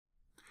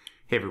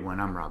Hey everyone,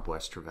 I'm Rob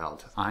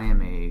Westerveld. I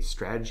am a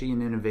strategy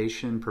and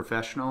innovation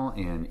professional,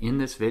 and in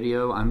this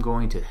video I'm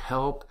going to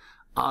help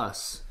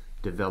us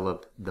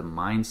develop the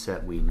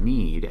mindset we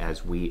need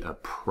as we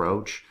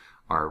approach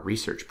our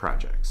research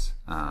projects.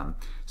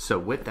 So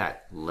with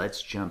that,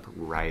 let's jump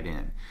right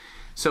in.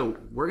 So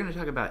we're going to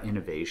talk about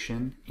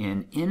innovation,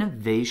 and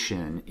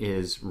innovation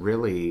is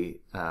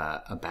really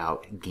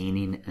about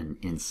gaining an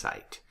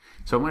insight.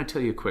 So I want to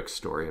tell you a quick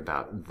story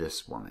about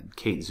this woman,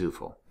 Kate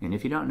Zufel. And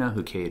if you don't know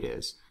who Kate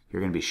is, you're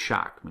going to be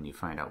shocked when you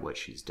find out what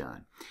she's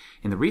done.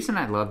 And the reason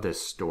I love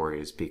this story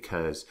is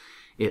because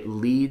it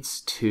leads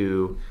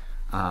to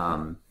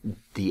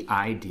the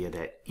idea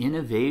that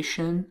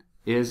innovation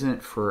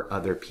isn't for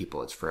other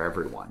people, it's for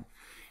everyone.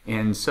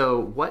 And so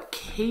what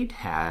Kate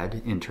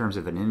had in terms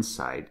of an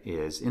insight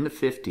is in the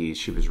 50s,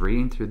 she was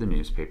reading through the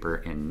newspaper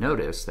and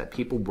noticed that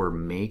people were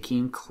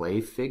making clay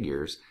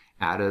figures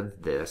out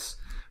of this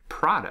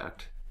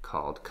product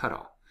called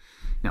Cut-All.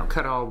 Now,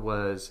 Cut-All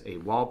was a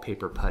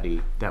wallpaper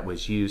putty that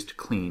was used to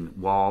clean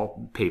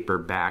wallpaper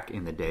back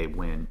in the day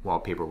when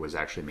wallpaper was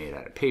actually made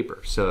out of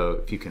paper. So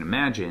if you can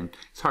imagine,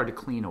 it's hard to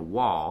clean a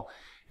wall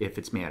if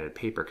it's made out of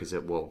paper because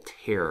it will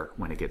tear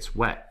when it gets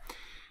wet.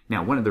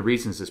 Now, one of the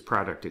reasons this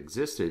product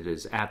existed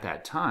is at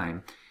that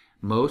time,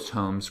 most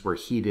homes were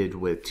heated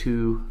with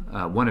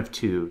one of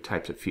two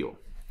types of fuel,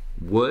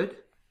 wood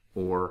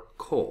or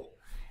coal.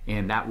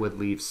 And that would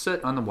leave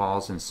soot on the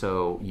walls, and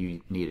so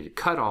you needed a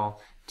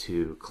Cut-All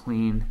to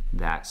clean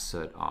that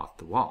soot off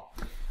the wall.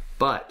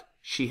 But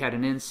she had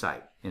an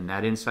insight, and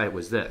that insight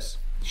was this.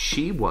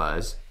 She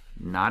was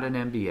not an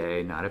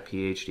MBA, not a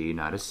PhD,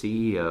 not a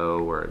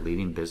CEO or a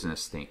leading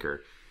business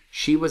thinker.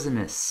 She was an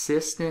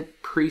assistant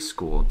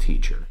preschool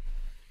teacher.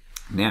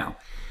 Now,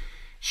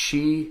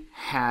 she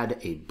had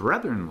a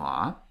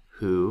brother-in-law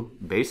who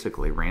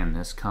basically ran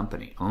this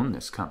company, owned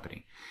this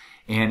company.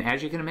 And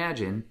as you can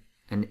imagine,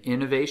 an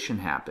innovation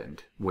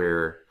happened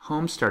where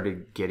homes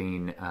started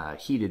getting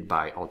heated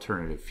by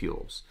alternative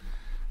fuels,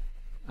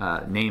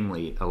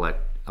 namely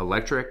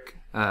electric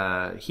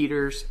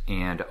heaters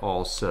and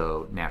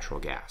also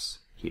natural gas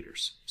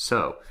heaters.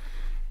 So,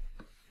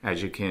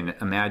 as you can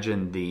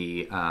imagine,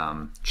 the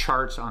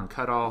charts on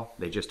Cut-All,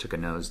 they just took a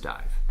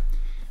nosedive.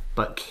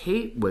 But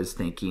Kate was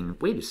thinking,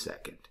 wait a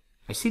second,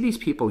 I see these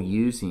people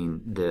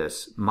using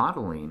this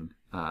modeling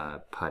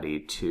putty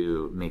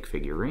to make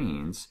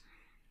figurines,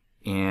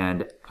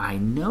 and I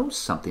know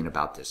something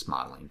about this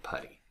modeling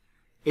putty.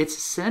 It's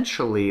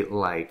essentially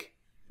like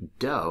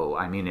dough.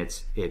 I mean,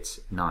 it's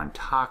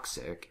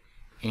non-toxic,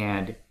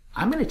 and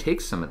I'm going to take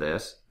some of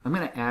this, I'm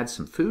going to add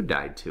some food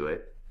dye to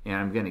it, and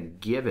I'm going to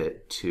give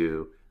it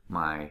to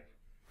my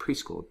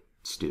preschool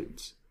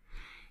students.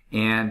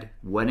 And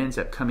what ends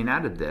up coming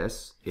out of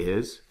this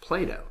is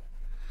Play-Doh.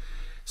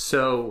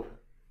 So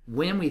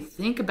when we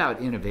think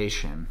about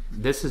innovation,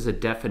 this is a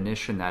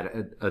definition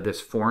that this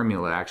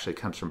formula actually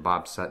comes from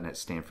Bob Sutton at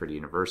Stanford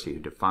University, who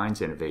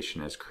defines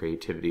innovation as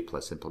creativity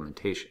plus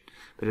implementation.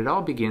 But it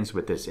all begins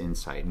with this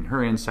insight, and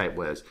her insight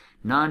was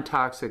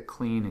non-toxic,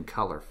 clean, and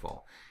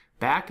colorful.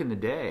 Back in the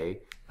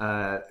day,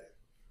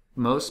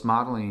 most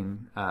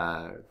modeling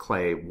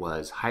clay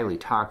was highly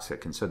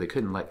toxic, and so they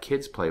couldn't let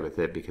kids play with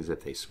it because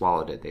if they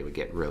swallowed it, they would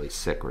get really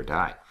sick or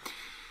die.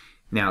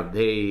 Now,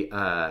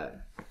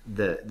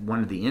 one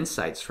of the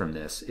insights from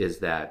this is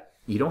that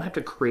you don't have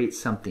to create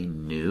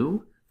something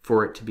new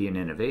for it to be an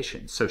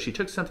innovation. So she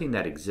took something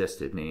that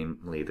existed,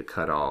 namely the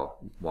Cut-All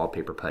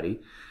wallpaper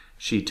putty.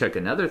 She took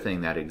another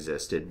thing that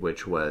existed,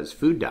 which was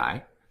food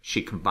dye.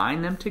 She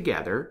combined them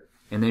together,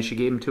 and then she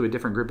gave them to a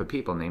different group of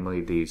people, namely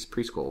these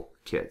preschool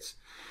kids.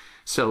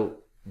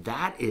 So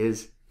that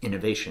is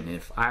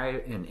innovation.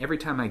 And every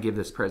time I give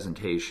this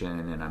presentation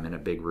and I'm in a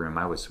big room,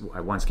 I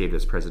once gave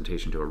this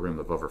presentation to a room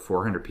of over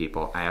 400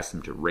 people. I asked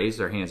them to raise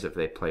their hands if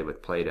they play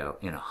with Play-Doh,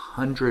 and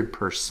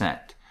 100%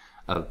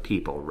 of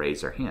people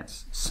raise their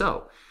hands.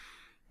 So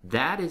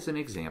that is an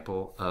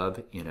example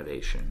of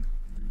innovation.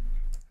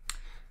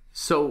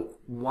 So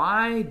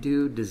why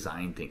do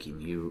design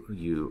thinking?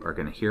 You are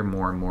going to hear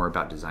more and more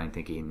about design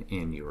thinking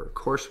in your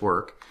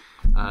coursework.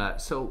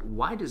 So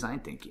why design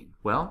thinking?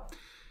 Well,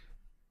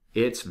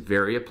 it's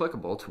very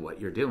applicable to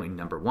what you're doing,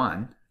 number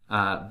one.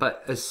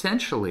 But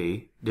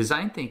essentially,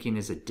 design thinking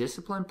is a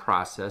disciplined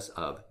process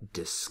of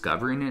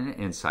discovering an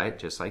insight,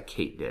 just like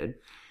Kate did,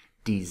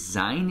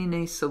 designing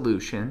a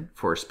solution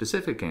for a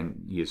specific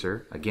end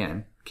user.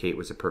 Again, Kate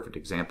was a perfect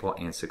example,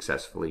 and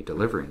successfully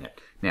delivering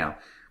it. Now,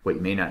 what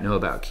you may not know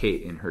about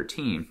Kate and her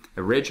team,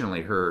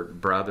 originally her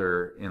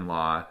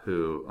brother-in-law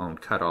who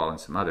owned Cut-All and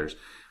some others,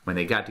 when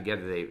they got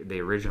together, they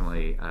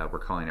originally were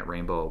calling it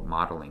rainbow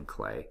modeling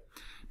clay.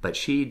 But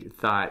she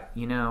thought,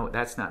 you know,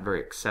 that's not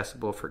very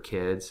accessible for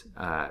kids.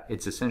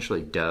 It's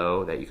essentially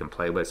dough that you can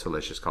play with, so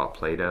let's just call it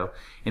Play-Doh.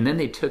 And then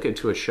they took it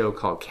to a show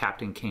called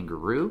Captain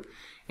Kangaroo,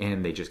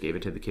 and they just gave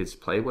it to the kids to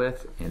play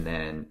with, and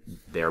then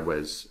there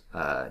was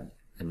a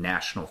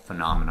national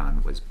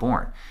phenomenon was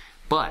born.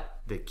 But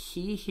the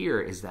key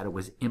here is that it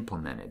was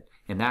implemented,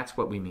 and that's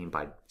what we mean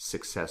by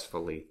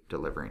successfully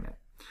delivering it.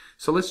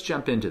 So let's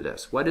jump into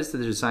this. What is the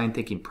design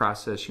thinking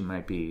process? You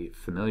might be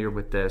familiar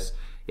with this.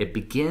 It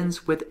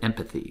begins with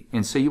empathy.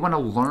 And so you want to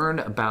learn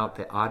about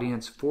the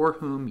audience for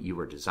whom you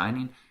are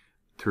designing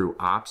through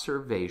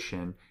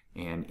observation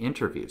and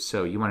interviews.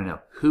 So you want to know,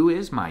 who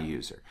is my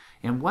user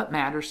and what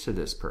matters to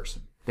this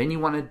person? Then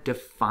you want to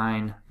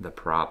define the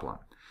problem.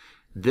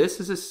 This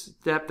is a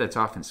step that's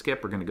often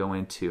skipped. We're going to go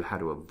into how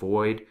to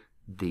avoid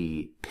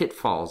the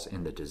pitfalls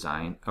in the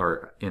design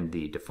or in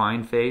the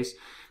define phase.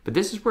 But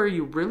this is where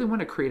you really want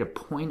to create a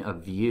point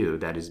of view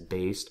that is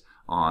based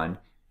on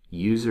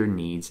user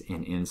needs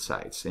and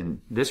insights.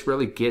 And this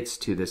really gets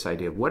to this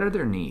idea of what are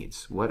their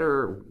needs? What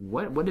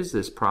is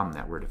this problem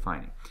that we're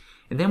defining?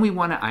 And then we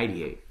want to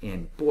ideate.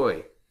 And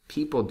boy,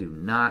 people do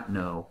not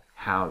know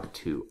how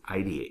to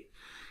ideate.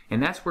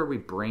 And that's where we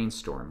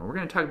brainstorm. And we're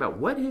going to talk about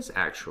what is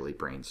actually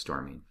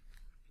brainstorming.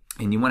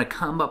 And you want to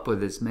come up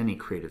with as many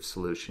creative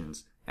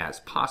solutions as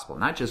possible,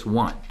 not just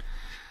one.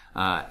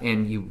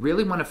 And you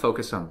really want to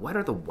focus on what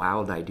are the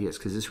wild ideas,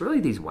 because it's really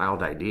these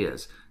wild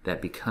ideas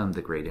that become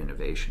the great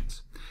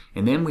innovations.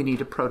 And then we need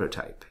a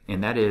prototype,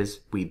 and that is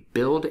we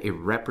build a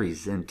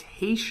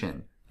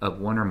representation of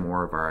one or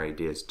more of our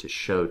ideas to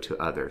show to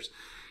others.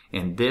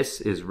 And this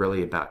is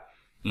really about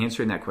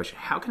answering that question,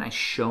 how can I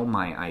show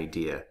my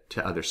idea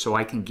to others so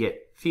I can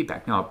get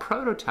feedback? Now, a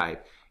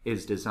prototype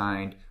is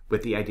designed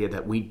with the idea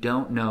that we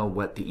don't know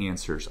what the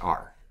answers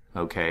are,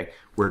 okay?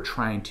 We're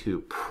trying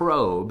to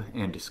probe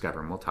and discover,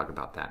 and we'll talk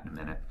about that in a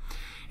minute.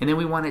 And then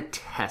we want to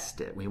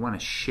test it. We want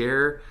to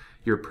share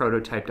your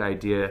prototyped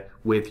idea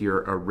with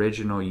your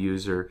original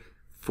user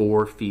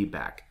for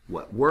feedback.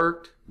 What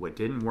worked, what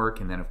didn't work,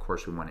 and then of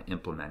course we want to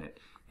implement it.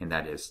 And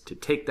that is to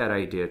take that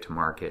idea to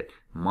market,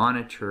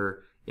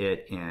 monitor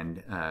it,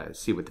 and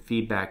see what the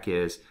feedback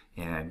is,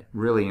 and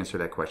really answer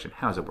that question,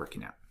 how's it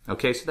working out?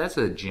 Okay, so that's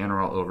a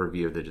general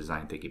overview of the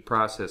design thinking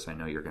process. I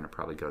know you're going to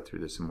probably go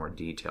through this in more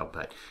detail,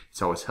 but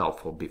it's always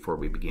helpful before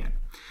we begin.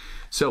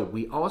 So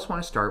we always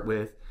want to start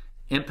with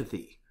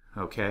empathy,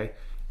 okay?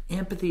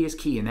 Empathy is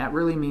key, and that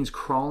really means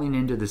crawling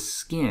into the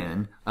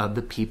skin of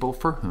the people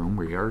for whom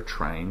we are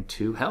trying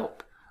to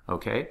help,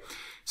 okay?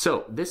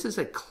 So this is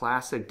a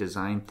classic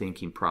design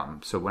thinking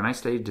problem. So when I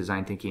studied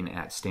design thinking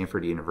at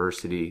Stanford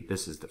University,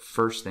 this is the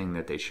first thing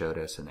that they showed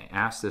us, and they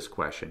asked this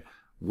question,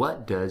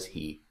 what does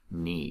he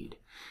need?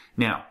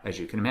 Now, as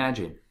you can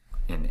imagine,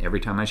 and every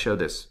time I show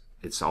this,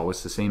 it's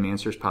always the same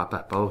answers pop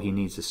up. Oh, he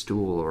needs a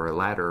stool or a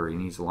ladder, or he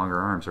needs longer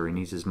arms, or he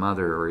needs his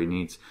mother, or he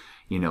needs,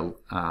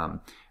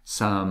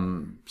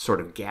 some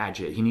sort of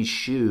gadget. He needs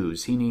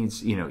shoes. He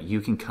needs,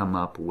 you can come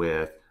up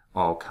with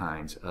all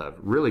kinds of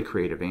really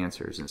creative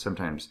answers, and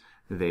sometimes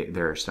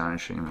they're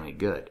astonishingly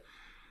good.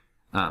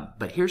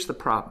 But here's the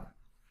problem.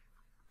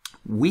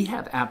 We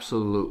have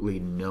absolutely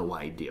no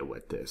idea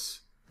what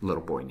this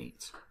little boy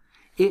needs.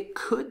 It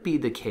could be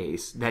the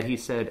case that he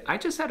said, I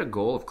just had a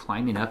goal of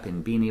climbing up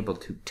and being able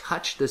to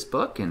touch this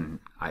book, and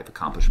I've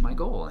accomplished my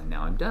goal, and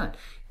now I'm done.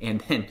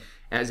 And then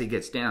as he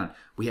gets down,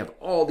 we have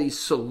all these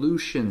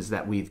solutions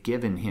that we've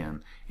given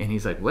him, and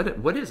he's like,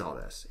 what is all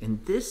this?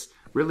 And this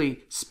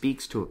really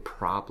speaks to a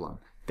problem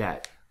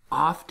that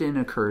often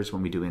occurs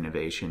when we do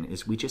innovation,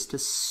 is we just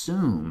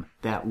assume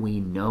that we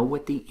know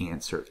what the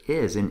answer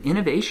is. And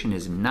innovation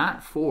is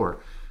not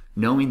for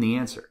knowing the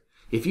answer.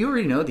 If you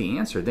already know the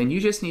answer, then you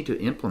just need to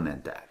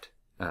implement that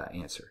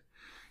answer.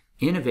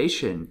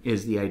 Innovation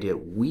is the idea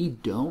we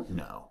don't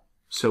know,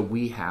 so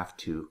we have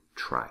to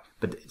try.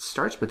 But it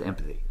starts with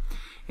empathy.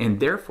 And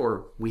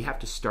therefore, we have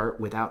to start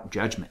without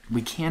judgment.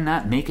 We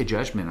cannot make a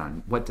judgment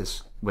on what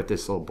this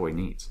little boy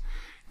needs.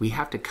 We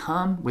have to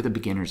come with a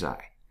beginner's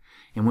eye.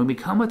 And when we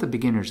come with a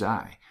beginner's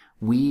eye,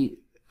 we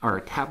are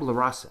tabula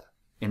rasa,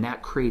 and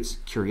that creates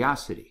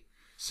curiosity.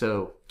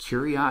 So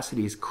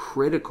curiosity is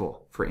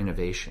critical for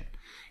innovation.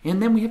 And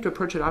then we have to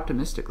approach it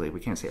optimistically. We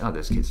can't say, oh,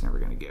 this kid's never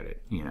going to get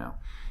it.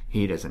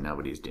 He doesn't know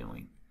what he's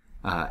doing.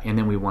 And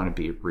then we want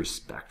to be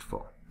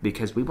respectful,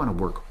 because we want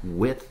to work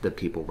with the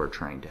people we're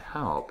trying to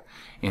help.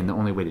 And the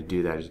only way to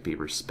do that is be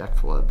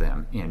respectful of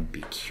them and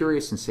be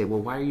curious and say, well,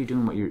 why are you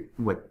doing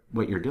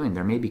what you're doing?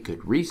 There may be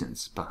good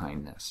reasons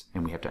behind this,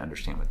 and we have to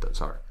understand what those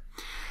are.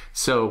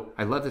 So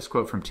I love this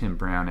quote from Tim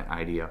Brown at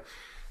IDEO.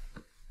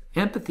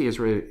 Empathy is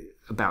really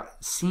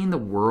about seeing the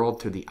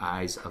world through the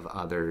eyes of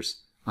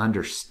others,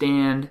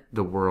 understand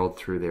the world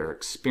through their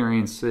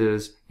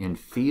experiences, and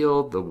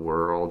feel the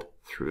world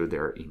through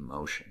their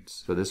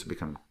emotions. So this will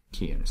become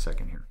key in a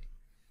second here.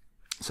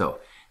 So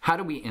how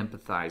do we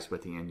empathize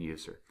with the end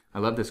user? I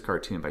love this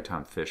cartoon by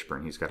Tom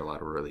Fishburne. He's got a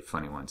lot of really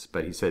funny ones.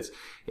 But he says,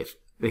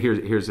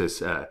 here's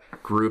this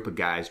group of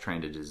guys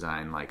trying to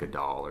design like a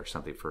doll or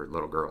something for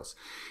little girls.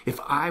 If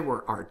I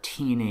were our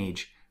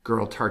teenage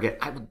girl target,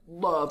 I would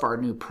love our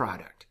new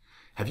product.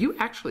 Have you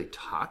actually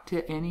talked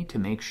to any to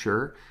make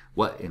sure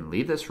and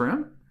leave this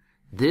room?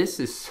 This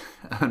is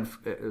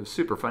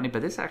super funny,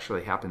 but this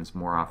actually happens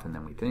more often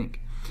than we think.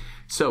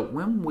 So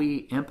when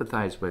we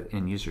empathize with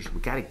end users,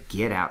 we got to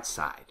get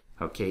outside,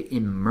 okay?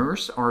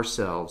 Immerse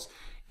ourselves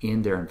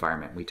in their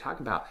environment. We talk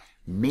about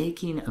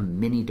making a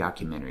mini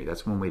documentary.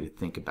 That's one way to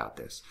think about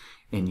this.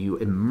 And you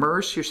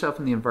immerse yourself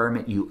in the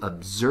environment. You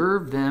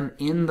observe them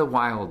in the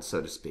wild,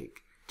 so to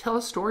speak. Tell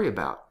a story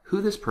about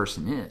who this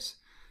person is.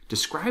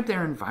 Describe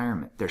their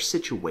environment, their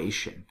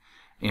situation,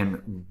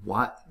 and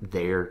what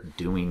they're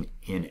doing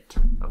in it,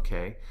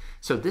 okay?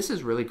 So this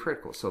is really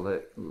critical.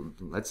 So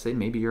let's say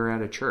maybe you're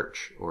at a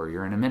church or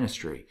you're in a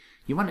ministry.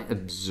 You want to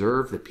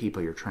observe the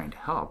people you're trying to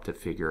help to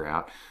figure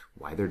out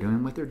why they're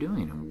doing what they're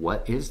doing and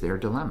what is their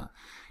dilemma.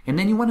 And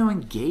then you want to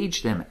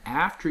engage them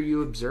after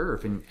you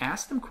observe and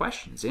ask them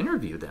questions,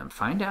 interview them,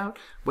 find out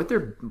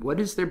what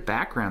is their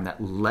background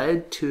that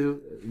led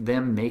to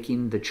them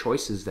making the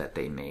choices that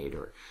they made,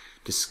 or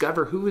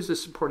discover who is the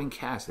supporting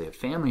cast. They have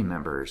family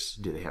members.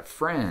 Do they have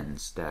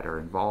friends that are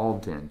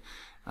involved in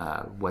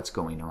what's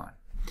going on?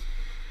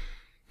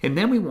 And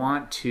then we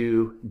want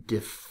to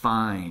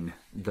define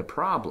the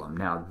problem.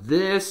 Now,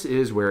 this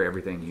is where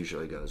everything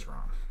usually goes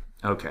wrong.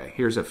 Okay,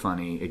 here's a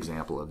funny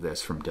example of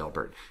this from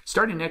Delbert.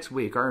 Starting next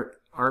week,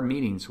 our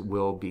meetings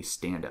will be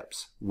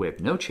stand-ups with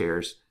no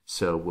chairs,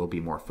 so we'll be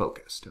more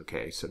focused.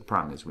 Okay, so the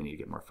problem is we need to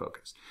get more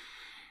focused.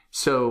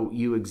 So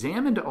you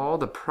examined all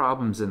the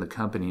problems in the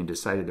company and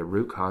decided the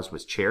root cause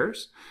was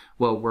chairs.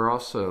 Well, we're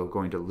also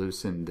going to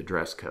loosen the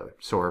dress code.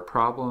 So our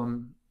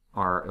problems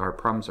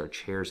are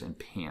chairs and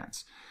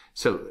pants.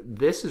 So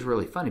this is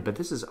really funny, but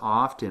this is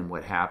often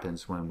what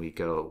happens when we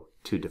go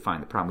to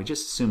define the problem. We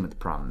just assume what the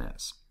problem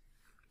is.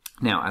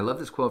 Now, I love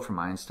this quote from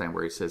Einstein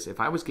where he says, if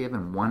I was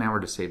given 1 hour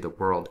to save the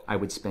world, I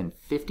would spend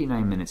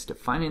 59 minutes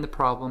defining the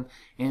problem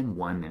and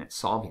 1 minute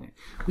solving it.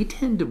 We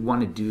tend to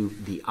want to do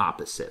the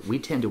opposite. We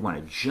tend to want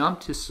to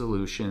jump to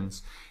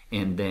solutions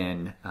and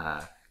then,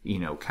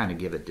 kind of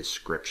give a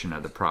description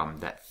of the problem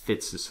that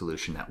fits the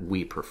solution that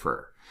we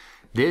prefer.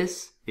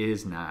 This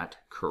is not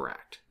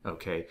correct,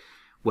 okay?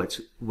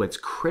 What's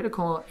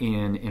critical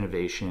in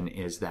innovation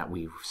is that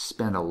we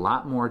spend a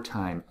lot more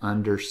time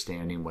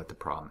understanding what the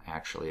problem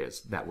actually is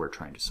that we're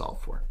trying to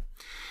solve for.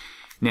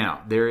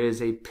 Now, there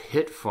is a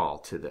pitfall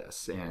to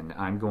this, and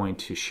I'm going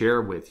to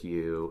share with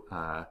you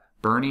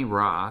Bernie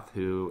Roth,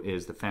 who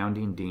is the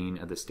founding dean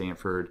of the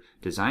Stanford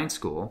Design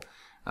School,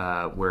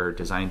 where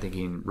design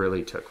thinking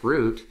really took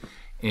root.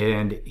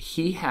 And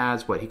he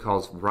has what he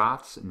calls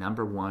Roth's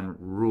 #1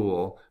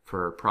 rule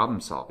for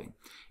problem solving.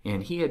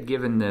 And he had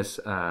given this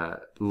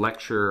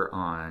lecture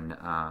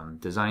on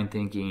design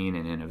thinking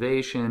and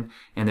innovation.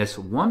 And this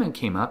woman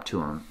came up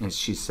to him and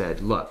she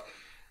said, look,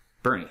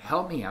 Bernie,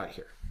 help me out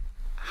here.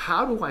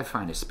 How do I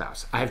find a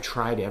spouse? I've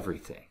tried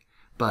everything,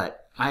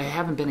 but I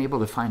haven't been able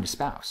to find a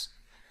spouse.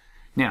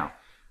 Now,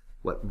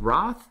 what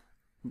Roth's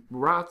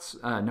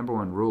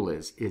 #1 rule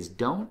is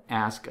don't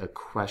ask a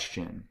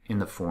question in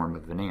the form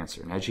of an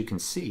answer. And as you can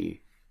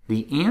see,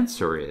 the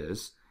answer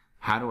is,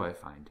 how do I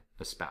find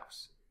a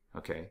spouse?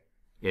 Okay?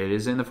 It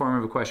is in the form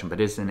of a question, but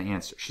it's an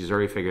answer. She's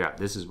already figured out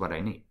this is what I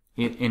need.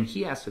 And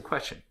he asked the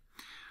question,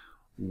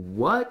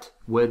 what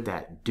would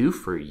that do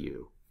for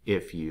you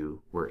if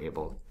you were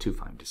able to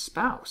find a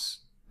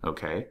spouse?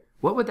 Okay?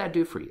 What would that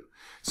do for you?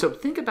 So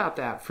think about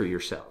that for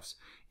yourselves.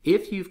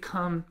 If you've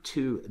come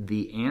to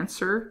the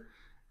answer,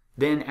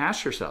 then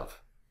ask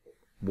yourself,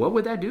 what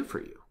would that do for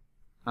you?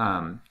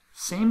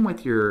 Same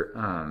with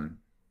the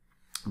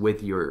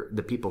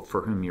people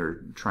for whom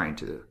you're trying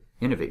to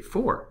innovate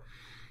for.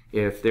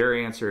 If their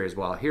answer is,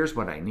 well, here's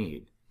what I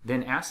need,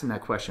 then ask them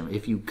that question.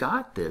 If you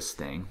got this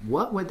thing,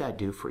 what would that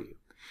do for you?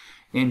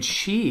 And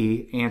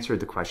she answered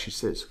the question. She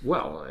says,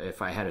 well,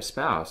 if I had a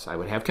spouse, I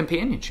would have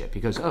companionship. He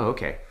goes, oh,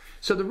 okay.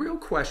 So the real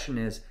question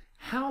is,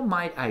 how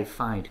might I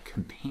find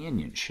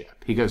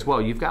companionship? He goes,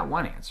 well, you've got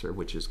one answer,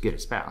 which is get a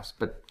spouse,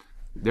 but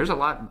there's a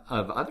lot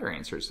of other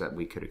answers that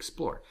we could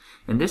explore.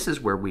 And this is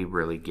where we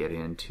really get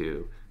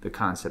into the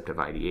concept of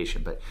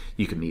ideation. But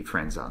you can meet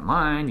friends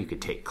online, you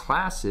could take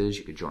classes,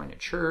 you could join a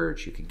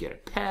church, you could get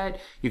a pet,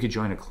 you could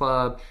join a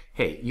club.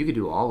 Hey, you could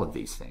do all of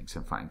these things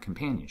and find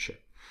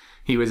companionship.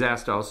 He was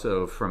asked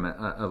also from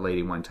a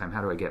lady one time,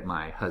 how do I get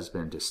my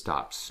husband to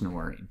stop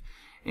snoring?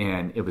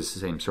 And it was the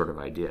same sort of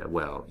idea.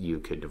 Well, you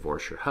could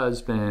divorce your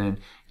husband,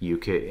 you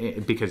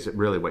could, because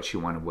really what she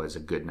wanted was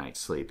a good night's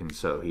sleep. And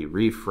so he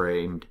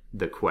reframed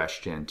the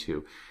question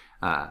to,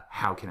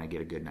 how can I get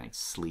a good night's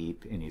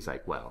sleep? And he's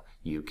like, well,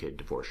 you could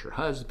divorce your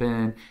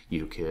husband,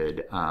 you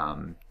could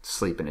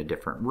sleep in a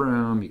different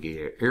room, you could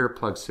get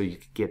earplugs, so you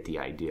could get the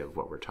idea of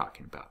what we're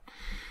talking about.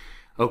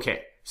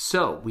 Okay,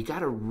 so we got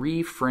to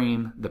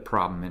reframe the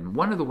problem. And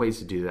one of the ways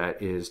to do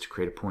that is to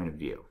create a point of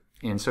view.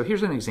 And so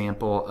here's an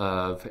example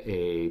of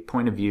a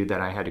point of view that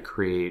I had to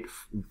create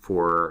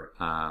for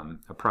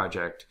a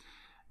project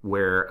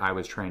where I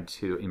was trying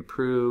to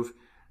improve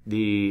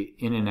the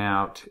in and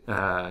out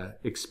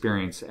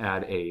experience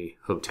at a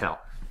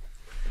hotel.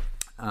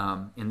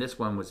 And this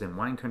one was in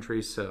wine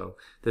country, so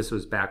this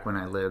was back when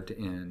I lived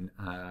in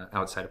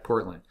outside of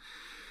Portland.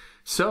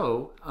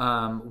 So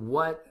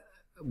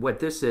what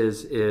this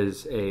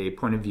is a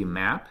point of view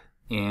map,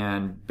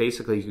 and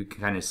basically you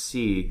can kind of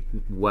see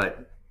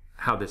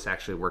how this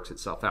actually works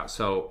itself out.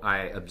 So I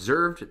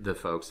observed the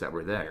folks that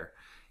were there,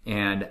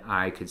 And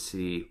I could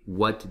see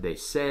what did they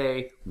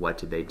say, what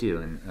did they do.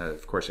 And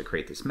of course I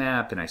create this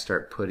map and I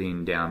start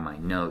putting down my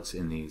notes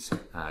in these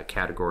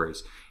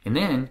categories. And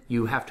then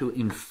you have to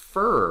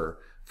infer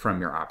from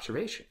your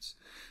observations.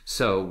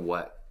 So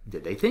what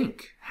did they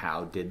think?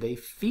 How did they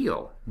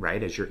feel,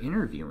 right, as you're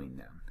interviewing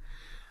them?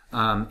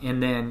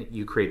 And then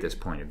you create this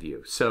point of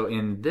view. So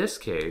in this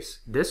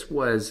case, this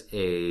was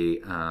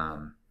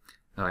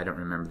I don't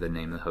remember the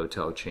name of the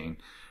hotel chain,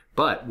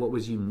 but what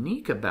was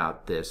unique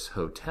about this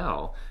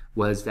hotel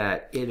was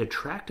that it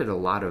attracted a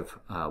lot of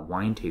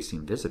wine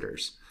tasting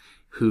visitors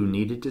who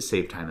needed to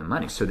save time and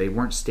money. So they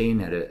weren't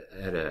staying at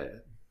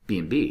a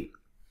B&B.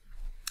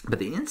 But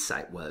the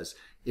insight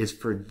is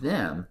for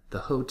them, the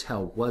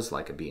hotel was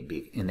like a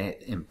B&B,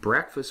 and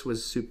breakfast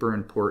was super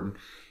important.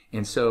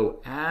 And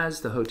so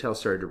as the hotel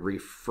started to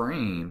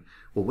reframe,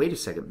 well, wait a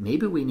second,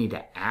 maybe we need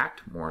to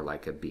act more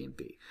like a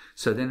B&B.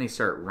 So then they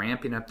start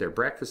ramping up their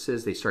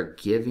breakfasts. They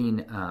start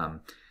giving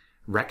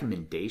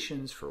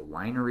recommendations for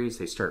wineries.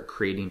 They start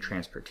creating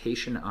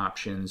transportation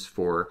options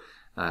for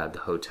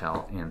the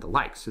hotel and the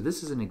like. So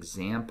this is an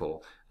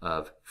example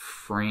of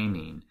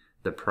framing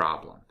the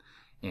problem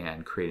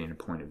and creating a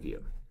point of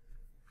view.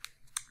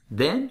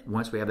 Then,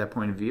 once we have that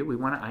point of view, we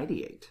want to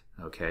ideate,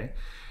 okay?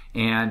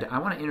 And I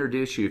want to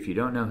introduce you, if you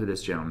don't know who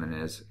this gentleman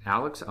is,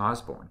 Alex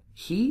Osborne.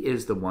 He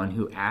is the one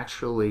who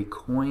actually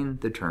coined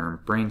the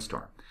term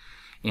brainstorm.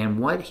 And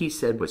what he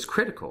said was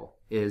critical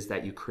is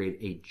that you create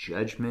a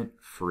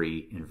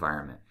judgment-free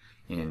environment.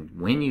 And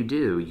when you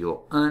do,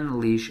 you'll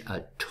unleash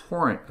a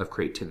torrent of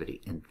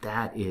creativity. And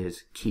that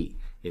is key,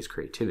 is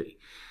creativity.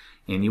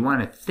 And you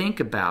want to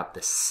think about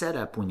the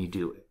setup when you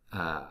do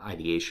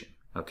ideation,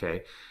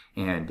 okay?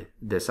 And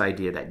this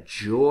idea that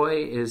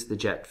joy is the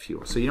jet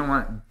fuel. So you don't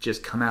want to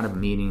just come out of a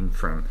meeting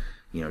from,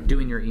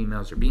 doing your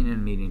emails or being in a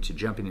meeting to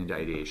jumping into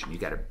ideation. You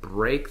got to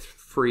break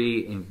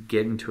free and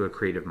get into a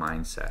creative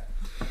mindset.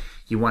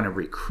 You want to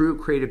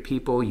recruit creative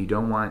people. You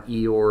don't want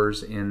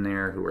Eeyores in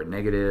there who are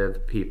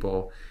negative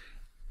people.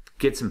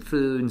 Get some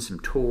food and some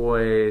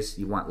toys.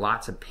 You want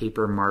lots of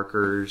paper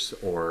markers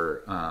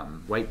or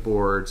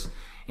whiteboards.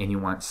 And you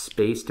want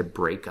space to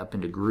break up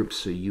into groups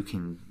so you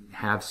can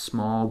have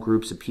small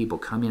groups of people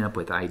coming up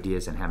with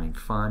ideas and having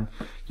fun.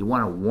 You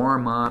want to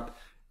warm up,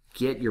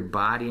 get your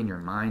body and your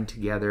mind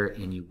together,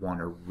 and you want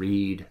to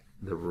read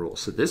the rules.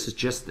 So this is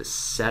just the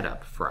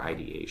setup for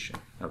ideation,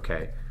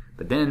 okay?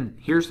 But then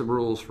here's the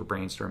rules for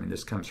brainstorming.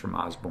 This comes from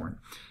Osborne,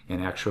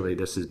 and actually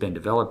this has been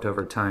developed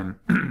over time.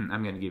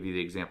 I'm going to give you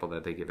the example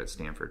that they give at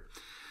Stanford.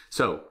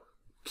 So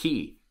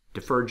key,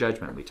 defer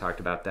judgment. We talked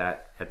about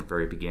that at the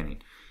very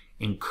beginning.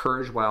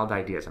 Encourage wild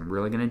ideas. I'm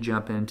really going to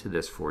jump into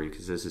this for you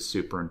because this is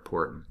super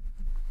important.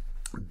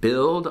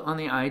 Build on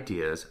the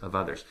ideas of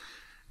others.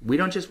 We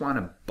don't just want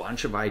a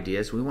bunch of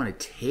ideas. We want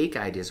to take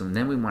ideas and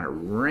then we want to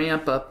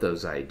ramp up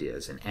those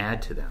ideas and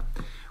add to them.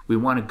 We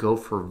want to go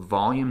for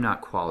volume,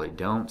 not quality.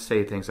 Don't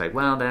say things like,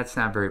 well, that's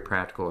not very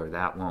practical or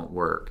that won't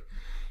work.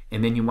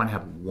 And then you want to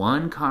have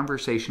one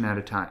conversation at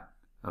a time,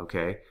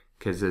 okay?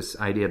 Because this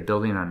idea of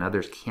building on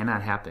others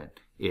cannot happen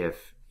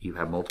if you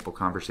have multiple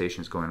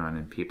conversations going on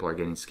and people are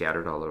getting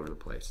scattered all over the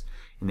place.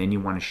 And then you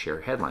want to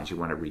share headlines. You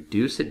want to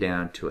reduce it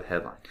down to a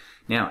headline.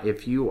 Now,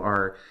 if you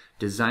are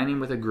designing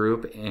with a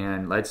group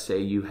and let's say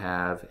you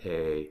have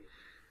a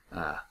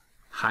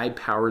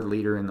high-powered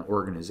leader in the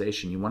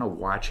organization, you want to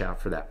watch out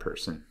for that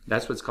person.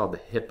 That's what's called the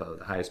hippo,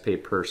 the highest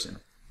paid person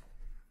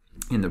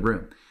in the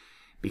room,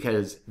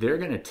 because they're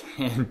going to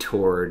tend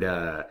toward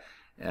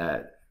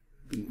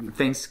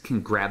things can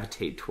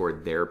gravitate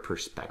toward their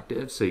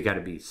perspective. So you got to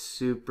be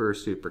super,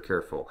 super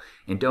careful.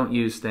 And don't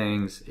use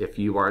things, if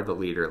you are the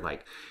leader,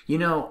 like,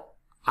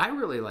 I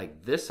really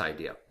like this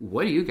idea.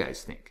 What do you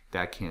guys think?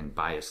 That can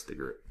bias the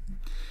group.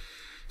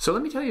 So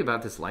let me tell you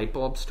about this light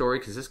bulb story,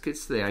 because this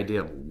gets to the idea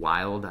of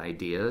wild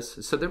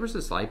ideas. So there was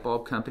this light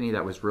bulb company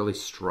that was really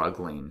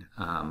struggling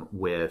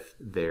with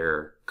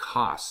their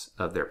costs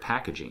of their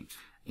packaging.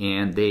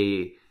 And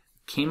they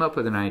came up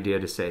with an idea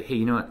to say, hey,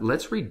 you know what,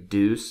 let's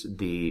reduce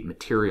the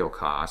material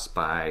costs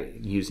by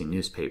using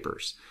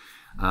newspapers.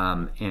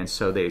 And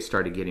so they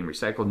started getting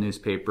recycled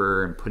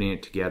newspaper and putting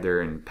it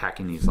together and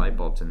packing these light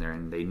bulbs in there,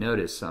 and they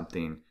noticed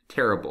something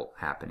terrible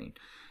happening.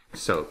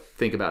 So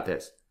think about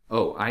this.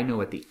 Oh, I know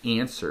what the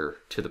answer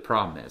to the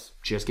problem is.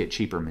 Just get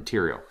cheaper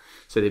material.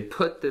 So they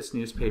put this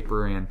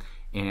newspaper in,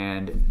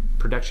 and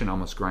production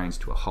almost grinds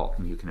to a halt,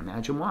 and you can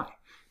imagine why.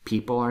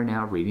 People are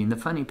now reading the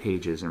funny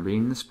pages and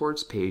reading the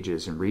sports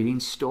pages and reading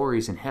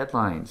stories and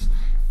headlines,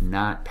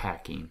 not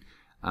packing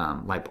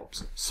light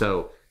bulbs.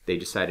 So they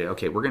decided,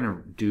 okay, we're going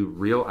to do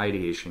real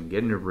ideation,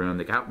 get in a room.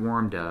 They got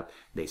warmed up.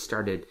 They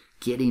started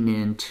getting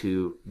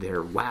into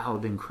their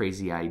wild and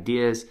crazy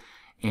ideas.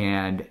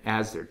 And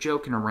as they're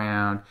joking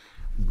around,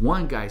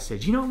 one guy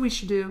said, you know what we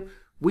should do?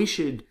 We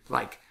should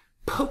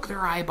poke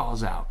their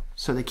eyeballs out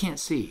so they can't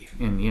see.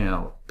 And,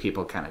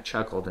 people kind of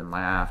chuckled and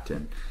laughed.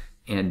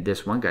 And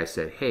this one guy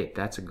said, hey,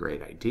 that's a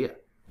great idea.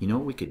 You know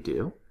what we could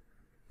do?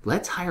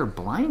 Let's hire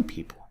blind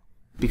people,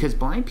 because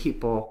blind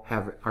people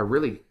are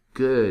really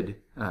good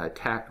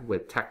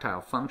with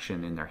tactile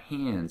function in their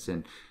hands,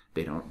 and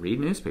they don't read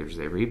newspapers,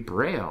 they read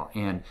Braille.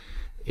 And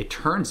it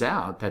turns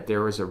out that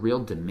there was a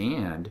real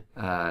demand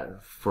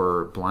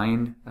for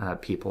blind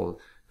people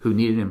who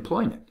needed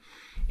employment.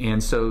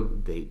 And so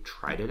they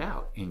tried it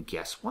out, and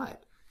guess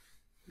what?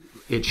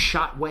 It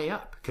shot way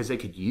up because they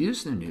could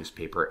use the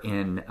newspaper,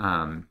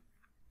 and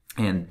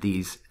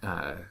these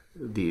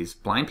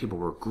blind people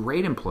were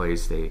great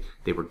employees. They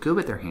were good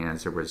with their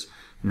hands. There was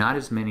not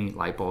as many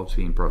light bulbs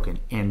being broken,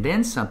 and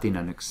then something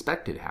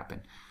unexpected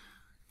happened.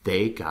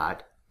 They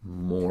got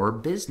more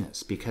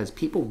business because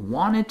people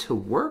wanted to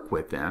work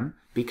with them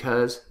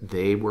because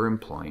they were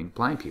employing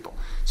blind people.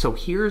 So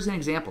here's an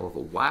example of a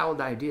wild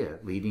idea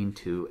leading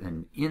to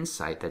an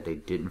insight that they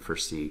didn't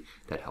foresee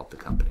that helped the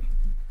company.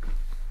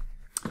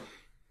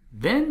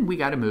 Then we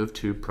got to move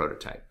to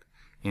prototype.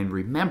 And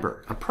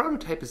remember, a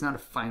prototype is not a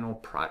final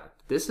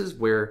product. This is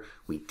where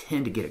we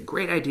tend to get a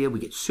great idea, we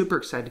get super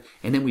excited,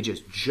 and then we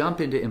just jump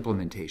into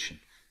implementation.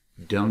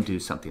 Don't do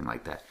something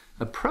like that.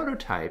 A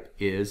prototype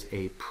is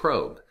a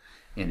probe.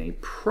 And a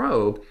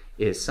probe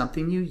is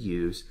something you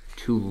use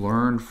to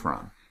learn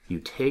from. You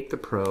take the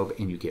probe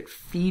and you get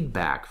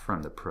feedback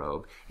from the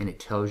probe, and it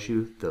tells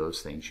you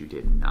those things you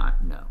did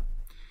not know.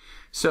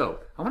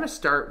 So I want to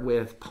start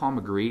with Paul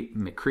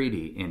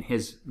MacCready and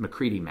his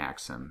MacCready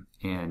maxim.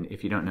 And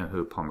if you don't know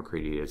who Paul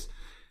MacCready is,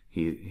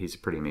 he's a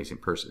pretty amazing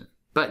person.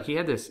 But he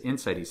had this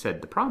insight. He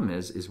said, the problem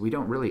is we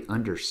don't really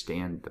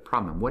understand the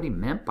problem. And what he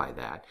meant by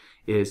that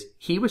is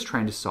he was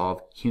trying to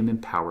solve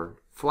human-powered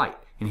flight.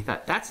 And he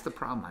thought, that's the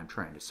problem I'm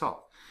trying to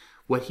solve.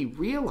 What he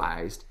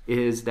realized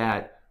is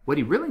that what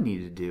he really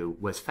needed to do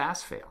was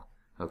fast fail.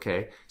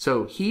 Okay?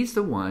 So he's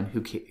the one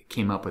who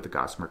came up with the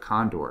Gossamer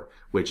Condor,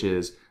 which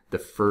is the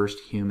first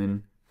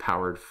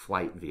human-powered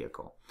flight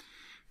vehicle.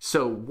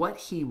 So what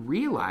he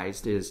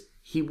realized is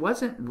he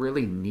wasn't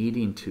really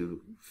needing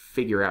to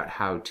figure out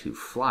how to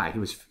fly. He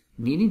was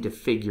needing to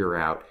figure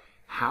out,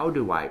 how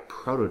do I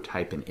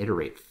prototype and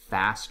iterate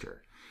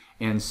faster?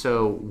 And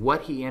so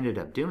what he ended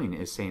up doing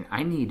is saying,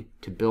 I need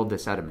to build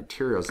this out of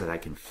materials that I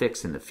can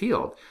fix in the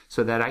field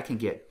so that I can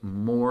get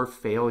more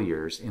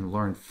failures and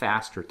learn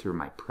faster through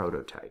my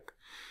prototype.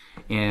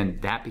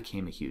 And that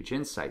became a huge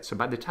insight. So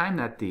by the time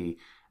that the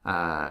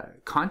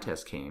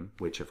contest came,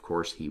 which of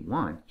course he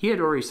won, he had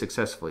already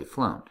successfully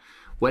flown.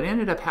 What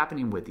ended up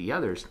happening with the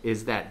others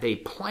is that they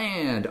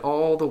planned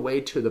all the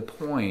way to the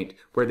point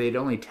where they'd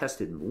only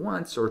tested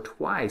once or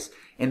twice,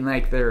 and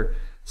like their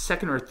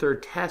second or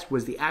third test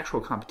was the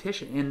actual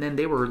competition, and then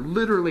they were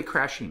literally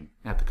crashing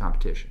at the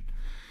competition.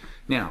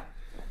 Now,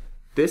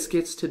 this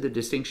gets to the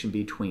distinction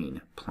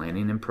between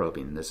planning and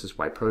probing, and this is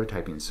why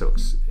prototyping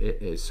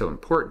is so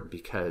important,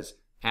 because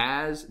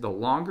as the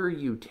longer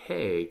you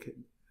take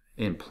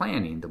in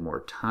planning, the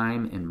more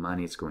time and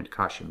money it's going to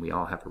cost you. And we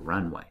all have a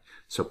runway.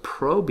 So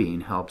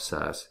probing helps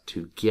us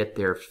to get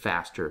there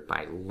faster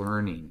by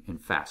learning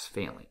and fast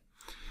failing.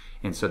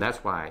 And so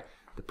that's why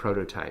the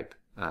prototype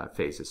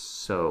phase is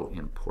so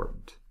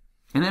important.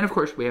 And then, of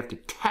course, we have to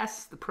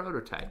test the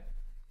prototype.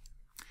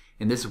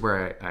 And this is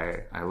where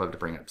I love to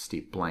bring up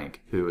Steve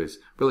Blank, who is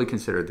really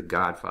considered the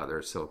godfather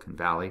of Silicon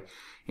Valley.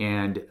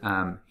 And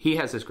he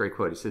has this great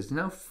quote. He says,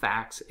 no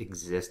facts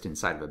exist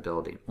inside of a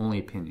building, only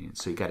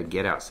opinions. So you got to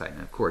get outside.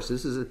 And of course,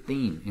 this is a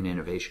theme in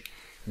innovation.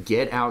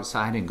 Get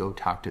outside and go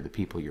talk to the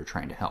people you're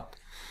trying to help.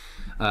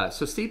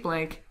 So Steve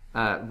Blank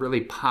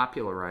really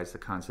popularized the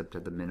concept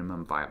of the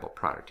minimum viable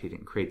product. He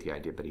didn't create the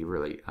idea, but he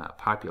really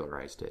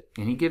popularized it.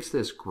 And he gives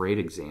this great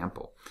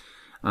example.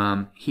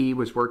 He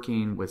was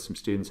working with some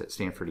students at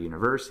Stanford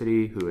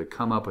University who had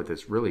come up with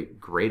this really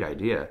great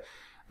idea,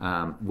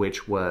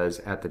 which was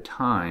at the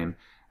time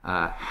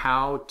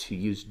how to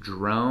use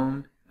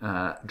drones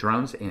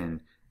and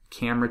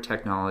camera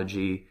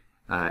technology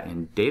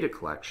and data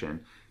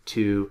collection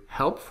to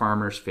help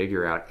farmers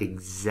figure out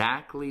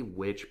exactly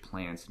which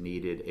plants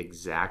needed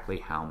exactly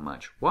how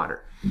much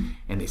water.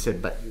 And they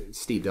said, but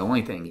Steve, the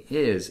only thing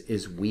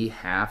is we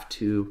have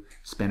to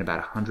spend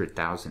about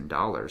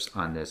 $100,000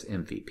 on this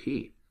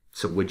MVP.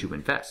 So would you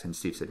invest? And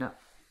Steve said, no,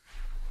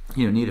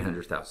 you don't need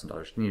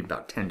 $100,000. You need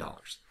about $10. And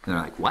they're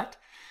like, what?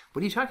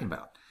 What are you talking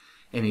about?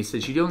 And he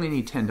says, you only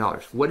need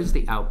 $10. What is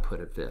the output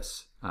of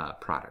this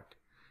product?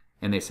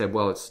 And they said,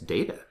 well, it's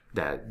data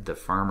that the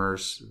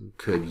farmers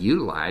could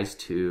utilize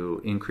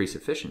to increase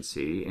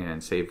efficiency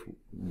and save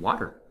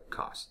water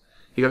costs.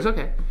 He goes,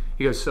 okay.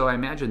 He goes, so I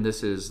imagine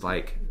this is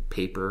like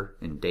paper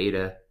and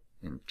data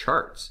and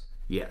charts.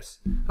 Yes.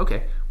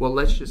 Okay. Well,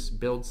 let's just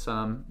build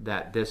some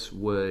that this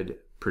would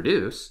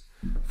produce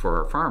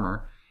for our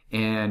farmer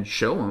and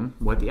show him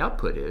what the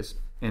output is.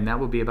 And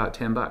that will be about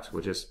 $10.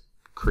 We'll just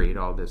create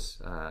all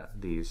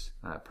these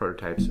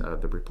prototypes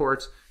of the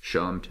reports,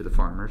 show them to the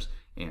farmers,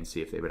 and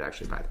see if they would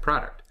actually buy the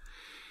product.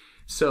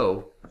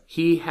 So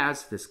he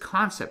has this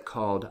concept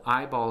called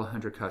eyeball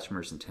 100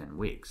 customers in 10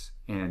 weeks.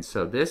 And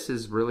so this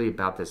is really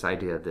about this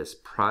idea of this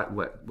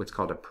what's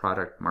called a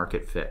product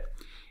market fit.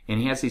 And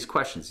he has these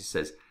questions. He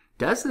says,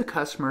 does the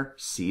customer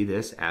see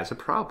this as a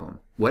problem,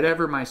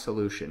 whatever my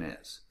solution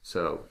is?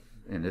 So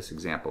in this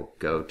example,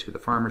 go to the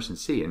farmers and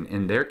see. And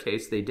in their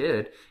case, they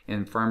did.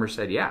 And farmers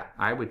said, yeah,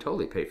 I would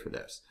totally pay for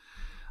this.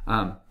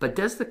 But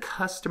does the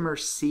customer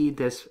see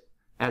this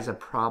as a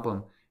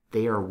problem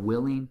they are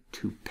willing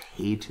to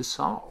pay to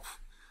solve?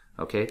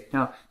 Okay,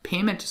 now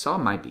payment to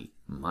solve might be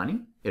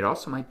money. It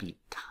also might be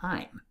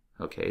time.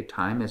 Okay,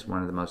 time is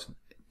one of the most,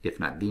 if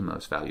not the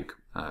most valued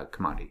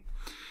commodity.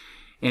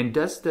 And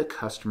does the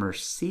customer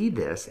see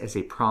this as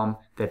a problem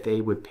that they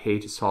would pay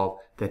to solve,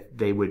 that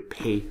they would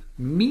pay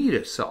me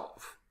to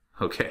solve?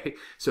 Okay,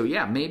 so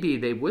yeah, maybe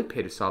they would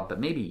pay to solve, but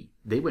maybe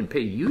they wouldn't pay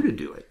you to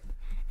do it.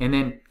 And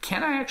then,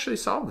 can I actually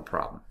solve the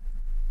problem?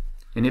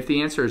 And if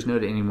the answer is no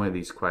to any one of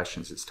these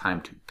questions, it's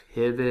time to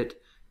pivot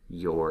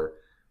your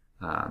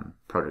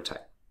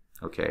prototype.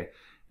 Okay,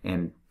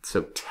 and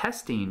so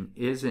testing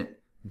isn't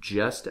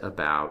just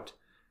about,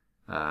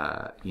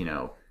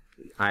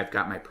 I've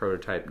got my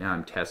prototype, now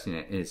I'm testing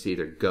it, and it's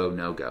either go,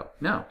 no go.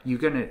 No, you're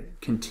going to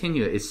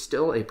continue. It's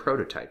still a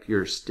prototype.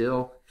 You're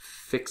still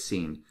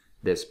fixing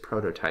this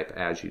prototype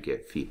as you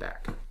get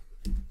feedback.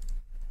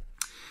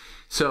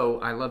 So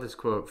I love this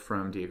quote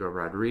from Diego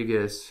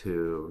Rodriguez,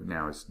 who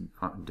now is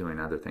doing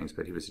other things,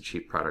 but he was a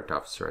chief product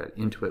officer at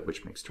Intuit,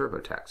 which makes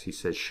TurboTax. He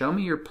says, show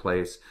me your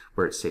place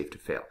where it's safe to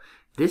fail.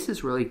 This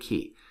is really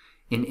key.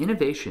 In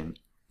innovation,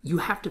 you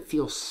have to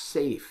feel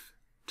safe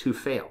to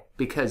fail,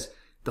 because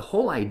the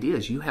whole idea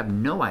is you have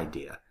no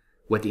idea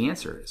what the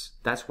answer is.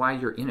 That's why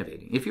you're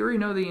innovating. If you already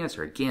know the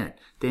answer, again,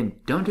 then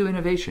don't do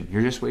innovation.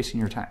 You're just wasting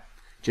your time.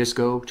 Just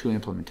go to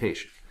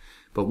implementation.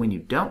 But when you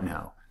don't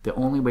know, the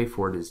only way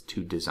forward is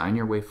to design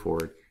your way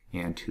forward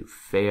and to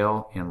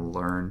fail and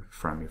learn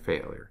from your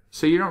failure.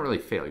 So you don't really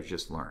fail, you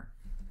just learn.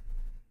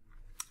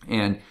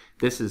 And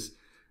there's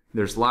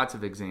lots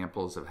of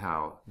examples of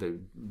how the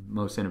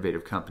most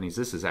innovative companies,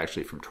 this is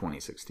actually from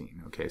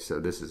 2016, okay, so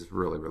this is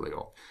really, really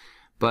old.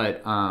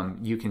 But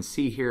you can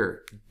see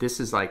here, this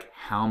is like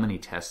how many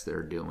tests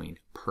they're doing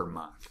per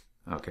month,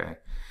 okay?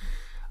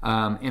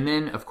 And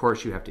then, of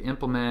course, you have to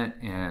implement,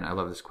 and I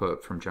love this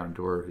quote from John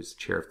Doerr, who's the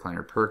chair of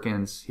Kleiner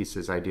Perkins. He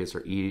says, ideas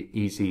are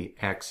easy,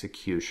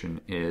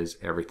 execution is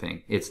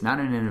everything. It's not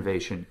an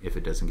innovation if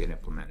it doesn't get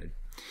implemented.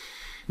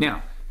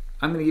 Now,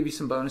 I'm going to give you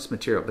some bonus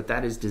material, but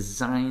that is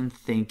design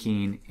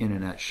thinking in a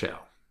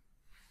nutshell.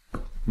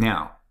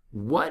 Now,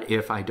 what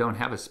if I don't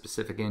have a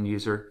specific end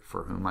user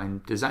for whom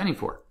I'm designing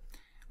for?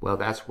 Well,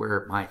 that's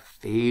where my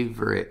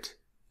favorite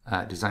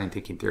design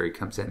thinking theory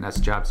comes in. That's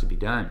jobs to be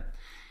done.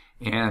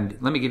 And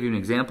let me give you an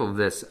example of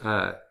this.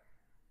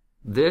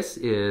 This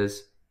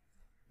is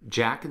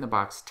Jack in the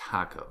Box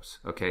tacos.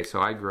 Okay,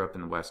 so I grew up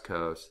in the West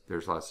Coast.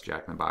 There's lots of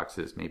Jack in the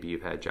Boxes. Maybe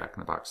you've had Jack in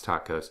the Box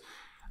tacos.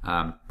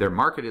 They're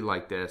marketed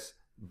like this,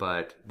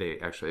 but they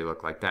actually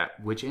look like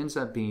that, which ends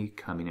up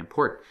becoming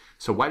important.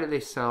 So why do they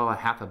sell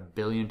 500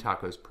 million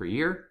tacos per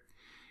year?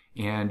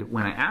 And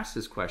when I ask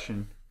this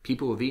question,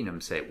 people who've eaten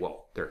them say,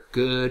 well, they're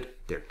good,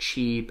 they're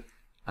cheap,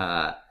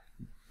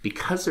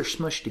 because they're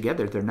smushed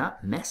together, they're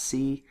not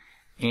messy,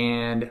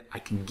 and I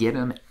can get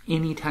them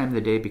any time of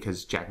the day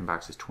because Jack in the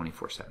Box is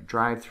 24/7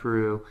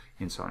 drive-through,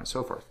 and so on and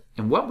so forth.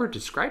 And what we're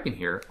describing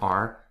here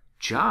are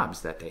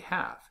jobs that they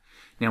have.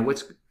 Now,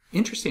 what's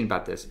interesting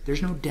about this,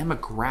 there's no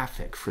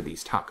demographic for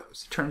these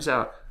tacos. It turns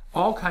out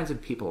all kinds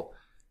of people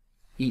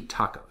eat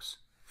tacos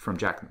from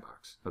Jack in the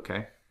Box,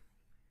 okay?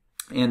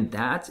 And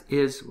that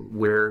is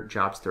where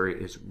jobs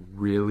theory is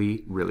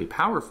really, really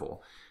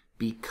powerful,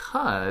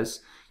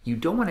 because you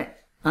don't want to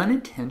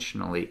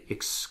unintentionally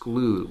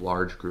exclude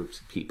large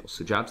groups of people.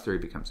 So jobs theory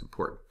becomes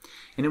important.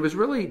 And it was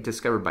really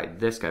discovered by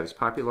this guy. It was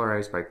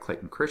popularized by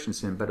Clayton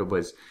Christensen, but it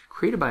was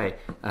created by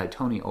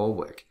Tony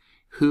Olwick,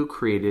 who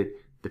created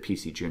the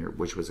PC Junior,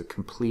 which was a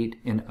complete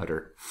and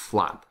utter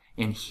flop.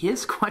 And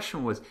his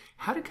question was,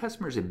 how did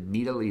customers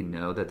immediately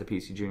know that the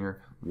PC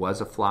Junior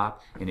was a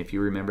flop? And if you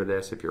remember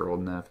this, if you're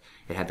old enough,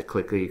 it had the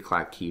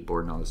clickety-clack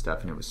keyboard and all this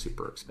stuff, and it was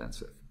super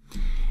expensive.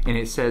 And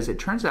it says, it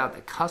turns out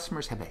that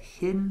customers have a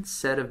hidden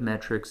set of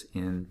metrics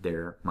in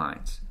their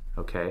minds,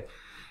 okay?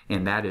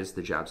 And that is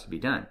the jobs to be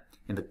done.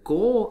 And the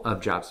goal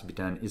of jobs to be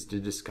done is to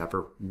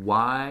discover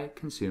why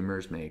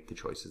consumers make the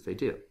choices they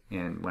do.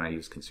 And when I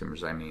use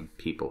consumers, I mean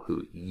people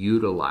who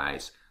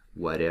utilize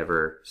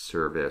whatever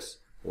service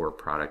or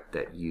product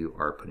that you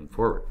are putting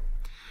forward.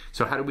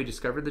 So how do we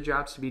discover the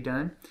jobs to be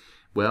done?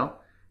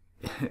 Well,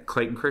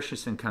 Clayton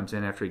Christensen comes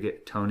in after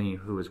Tony,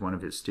 who was one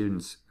of his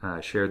students,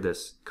 shared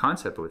this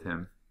concept with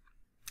him.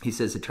 He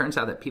says, it turns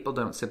out that people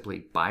don't simply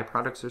buy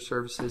products or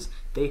services,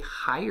 they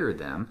hire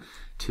them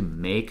to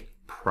make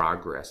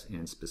progress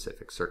in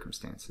specific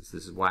circumstances.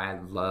 This is why I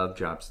love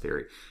jobs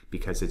theory,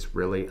 because it's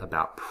really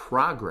about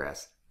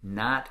progress,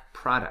 not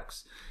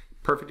products.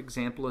 Perfect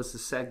example is the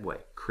Segway,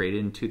 created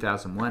in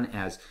 2001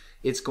 as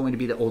it's going to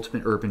be the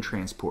ultimate urban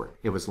transport.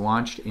 It was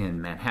launched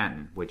in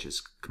Manhattan, which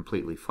is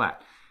completely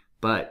flat,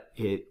 but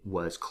it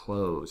was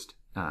closed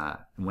and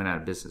went out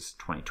of business in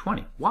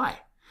 2020. Why?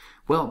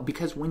 Well,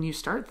 because when you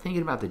start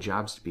thinking about the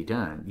jobs to be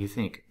done, you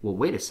think, well,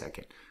 wait a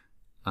second.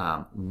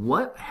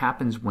 What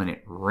happens when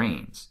it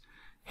rains?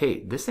 hey,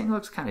 this thing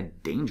looks kind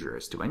of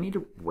dangerous. Do I need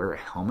to wear a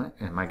helmet?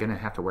 Am I going to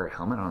have to wear a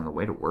helmet on the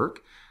way to work?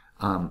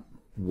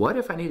 What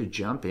if I need to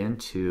jump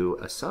into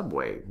a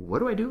subway? What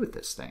do I do with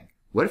this thing?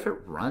 What if it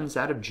runs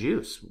out of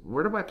juice?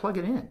 Where do I plug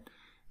it in?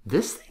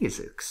 This thing is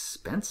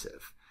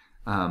expensive.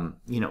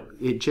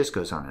 It just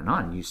goes on and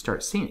on. You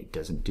start seeing it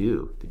doesn't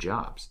do the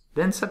jobs.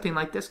 Then something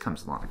like this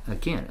comes along.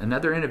 Again,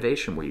 another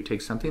innovation where you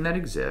take something that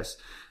exists,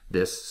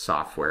 this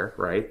software,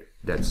 right,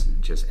 that's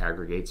just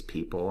aggregates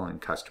people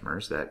and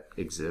customers that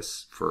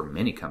exists for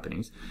many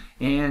companies,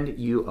 and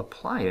you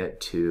apply it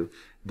to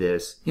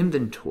this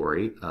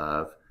inventory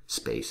of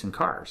space and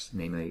cars,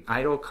 namely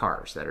idle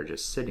cars that are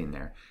just sitting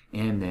there,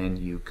 and then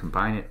you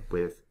combine it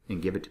with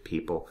and give it to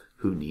people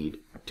who need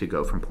to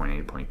go from point A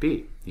to point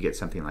B. You get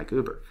something like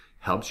Uber.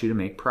 Helps you to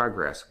make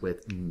progress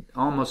with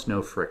almost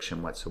no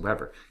friction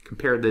whatsoever.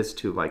 Compare this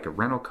to like a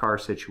rental car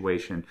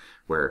situation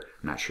where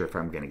I'm not sure if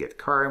I'm going to get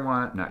the car I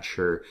want, not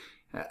sure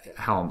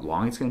how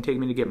long it's going to take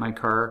me to get my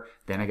car.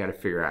 Then I got to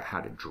figure out how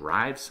to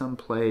drive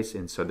someplace,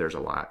 and so there's a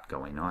lot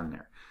going on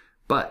there.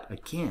 But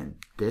again,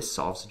 this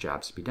solves the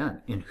jobs to be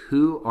done. And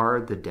who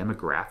are the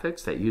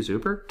demographics that use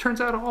Uber?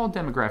 Turns out all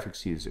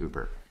demographics use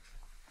Uber.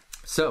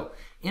 So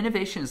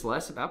innovation is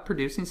less about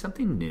producing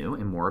something new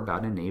and more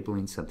about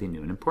enabling something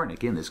new and important.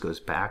 Again, this goes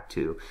back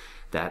to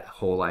that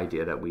whole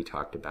idea that we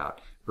talked about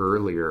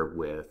earlier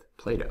with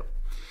Plato.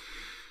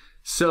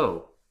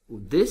 So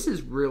this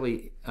is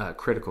really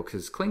critical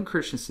because Clayton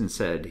Christensen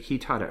said, he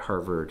taught at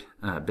Harvard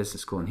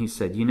Business School, and he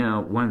said,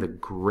 one of the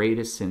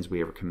greatest sins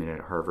we ever committed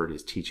at Harvard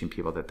is teaching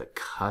people that the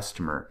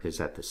customer is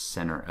at the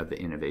center of the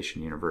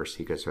innovation universe.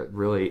 He goes, it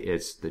really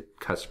is the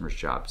customer's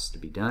jobs to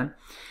be done.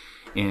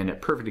 And a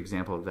perfect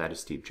example of that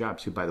is Steve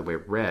Jobs, who, by the way,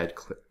 read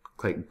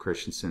Clayton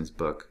Christensen's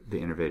book, The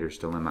Innovator's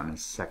Dilemma, on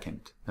his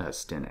second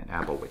stint at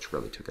Apple, which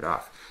really took it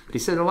off. But he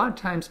said a lot of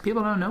times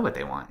people don't know what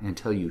they want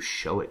until you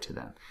show it to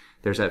them.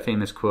 There's that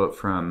famous quote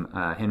from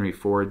Henry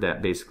Ford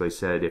that basically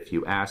said if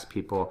you ask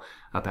people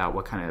about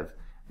what kind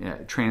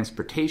of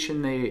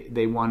transportation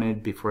they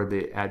wanted before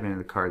the advent of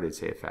the car, they'd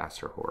say a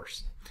faster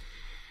horse.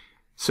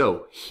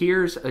 So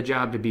here's a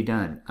job to be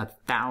done.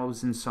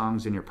 1,000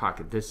 songs in your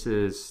pocket.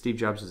 Steve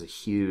Jobs was a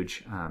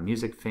huge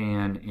music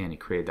fan, and he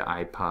created the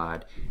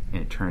iPod,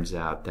 and it turns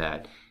out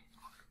that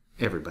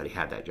everybody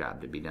had that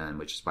job to be done,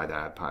 which is why the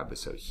iPod was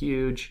so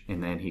huge.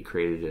 And then he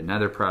created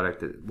another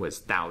product that was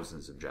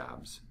thousands of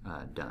jobs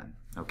done.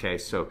 Okay,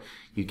 so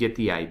you get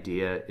the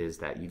idea is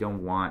that you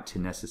don't want to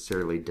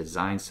necessarily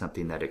design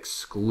something that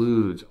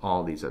excludes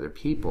all these other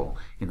people.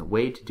 And the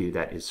way to do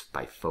that is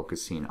by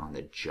focusing on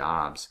the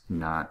jobs,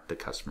 not the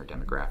customer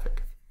demographic.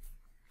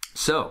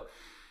 So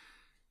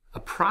a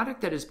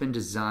product that has been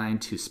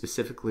designed to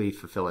specifically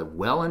fulfill a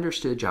well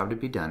understood job to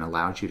be done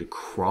allows you to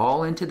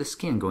crawl into the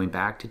skin, going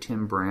back to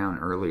Tim Brown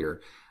earlier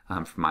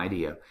from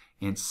IDEO,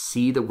 and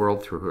see the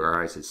world through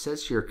her eyes. It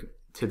says here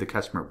to the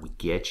customer, we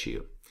get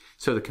you.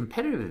 So the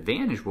competitive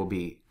advantage will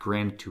be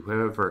granted to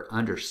whoever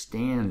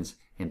understands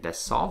and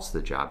best solves the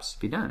jobs to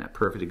be done. A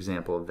perfect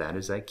example of that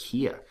is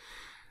IKEA.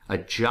 A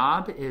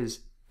job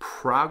is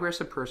progress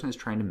a person is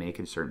trying to make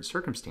in a certain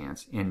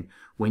circumstance. And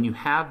when you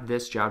have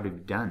this job to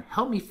be done,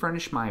 help me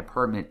furnish my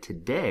apartment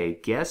today.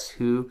 Guess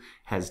who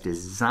has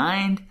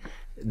designed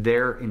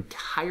their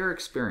entire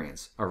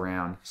experience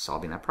around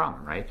solving that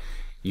problem, right?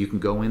 You can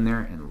go in there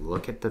and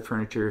look at the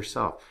furniture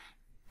yourself,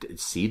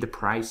 see the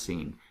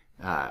pricing,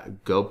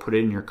 go put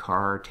it in your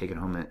car, take it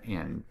home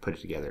and put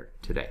it together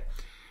today.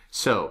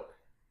 So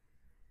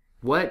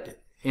what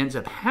ends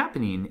up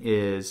happening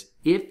is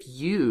if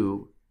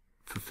you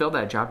fulfill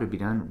that job to be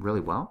done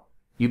really well,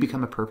 you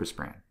become a purpose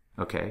brand,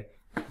 okay?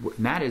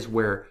 And that is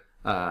where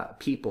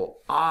people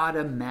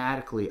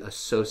automatically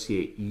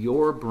associate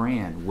your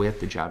brand with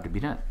the job to be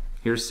done.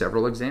 Here's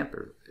several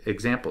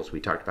examples. We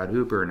talked about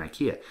Uber and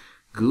IKEA.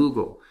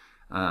 Google,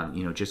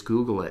 just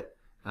Google it.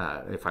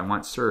 If I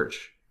want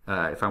search,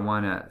 if I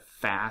want a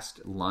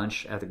fast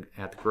lunch at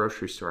the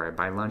grocery store, I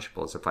buy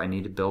Lunchables. If I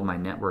need to build my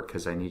network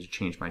because I need to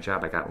change my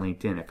job, I got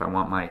LinkedIn. If I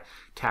want my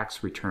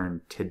tax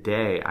return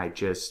today, I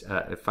just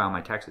file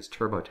my taxes,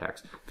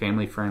 TurboTax.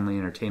 Family-friendly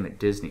entertainment,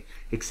 Disney.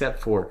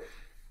 Except for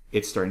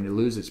it's starting to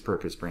lose its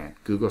purpose brand.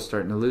 Google's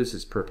starting to lose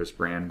its purpose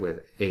brand with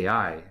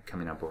AI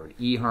coming on board.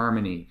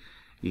 eHarmony,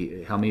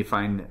 help me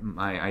find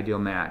my ideal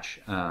match.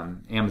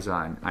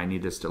 Amazon, I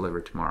need this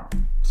delivered tomorrow.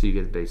 So you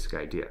get the basic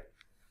idea.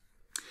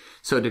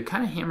 So to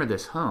kind of hammer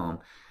this home,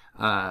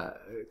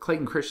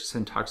 Clayton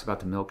Christensen talks about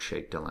the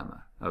milkshake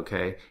dilemma,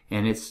 okay?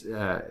 And it's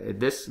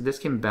this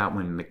came about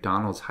when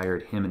McDonald's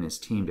hired him and his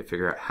team to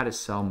figure out how to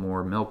sell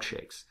more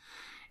milkshakes.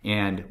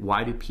 And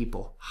why do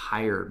people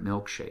hire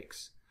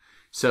milkshakes?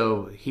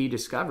 So he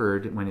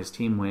discovered when his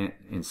team went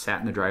and sat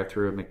in the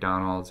drive-thru of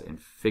McDonald's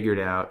and figured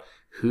out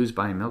who's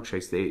buying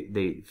milkshakes,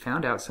 they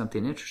found out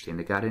something interesting.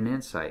 They got an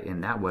insight,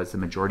 and that was the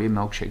majority of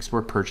milkshakes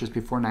were purchased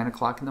before 9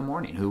 o'clock in the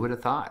morning. Who would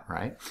have thought,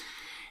 right?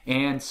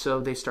 And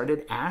so they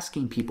started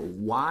asking people,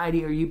 why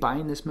are you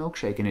buying this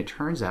milkshake? And it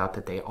turns out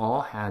that they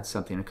all had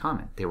something in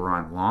common. They were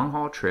on long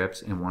haul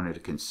trips and wanted to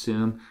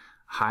consume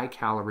high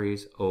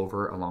calories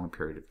over a long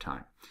period of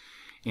time.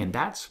 And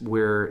that's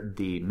where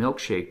the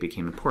milkshake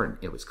became important.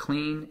 It was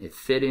clean, it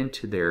fit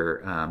into their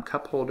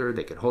cup holder,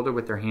 they could hold it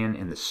with their hand,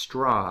 and the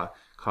straw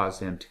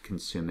caused them to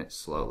consume it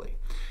slowly.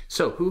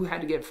 So who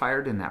had to get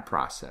fired in that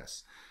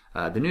process?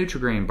 The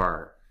Nutri-Grain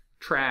bar,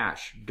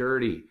 trash,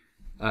 dirty.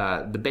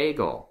 The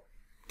bagel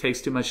takes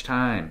too much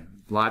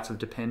time. Lots of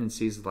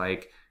dependencies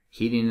like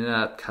heating it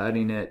up,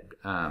 cutting it,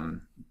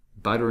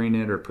 buttering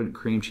it, or putting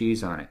cream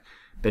cheese on it.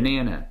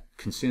 Banana,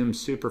 consumed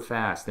super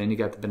fast. Then you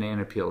got the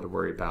banana peel to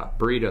worry about.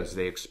 Burritos,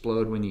 they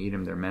explode when you eat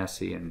them. They're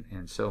messy,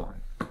 and so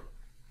on.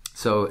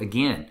 So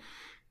again,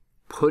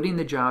 putting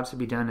the jobs to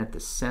be done at the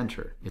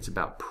center. It's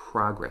about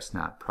progress,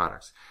 not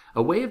products.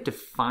 A way of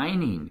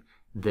defining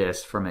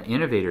this from an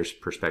innovator's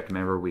perspective,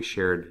 remember we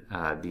shared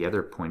the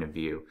other point of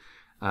view,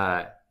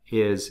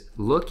 is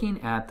looking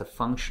at the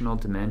functional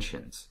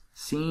dimensions,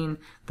 seeing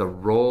the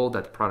role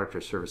that the product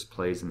or service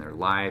plays in their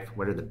life.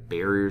 What are the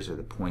barriers or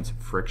the points of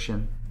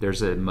friction?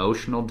 There's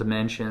emotional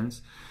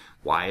dimensions.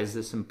 Why is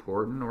this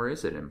important, or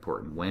is it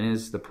important? When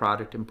is the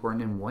product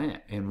important, and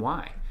when and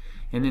why?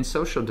 And then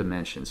social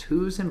dimensions.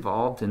 Who's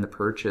involved in the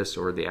purchase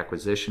or the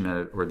acquisition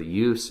of, or the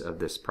use of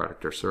this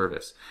product or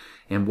service?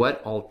 And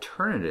what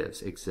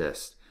alternatives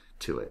exist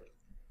to it?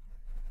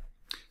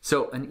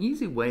 So an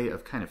easy way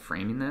of kind of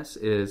framing this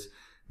is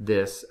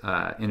this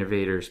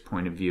innovator's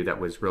point of view that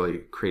was really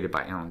created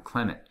by Alan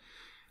Clement.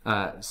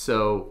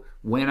 So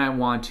when I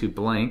want to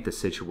blank the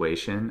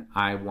situation,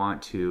 I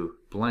want to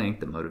blank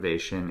the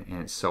motivation,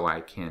 and so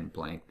I can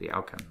blank the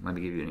outcome. Let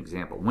me give you an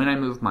example. When I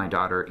move my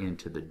daughter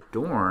into the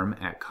dorm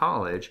at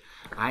college,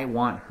 I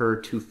want her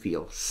to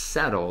feel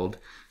settled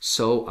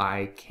so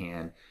I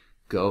can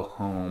go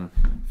home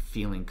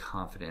feeling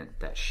confident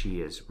that she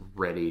is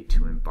ready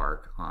to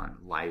embark on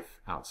life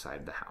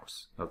outside the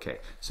house. Okay,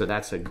 so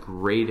that's a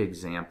great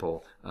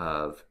example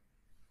of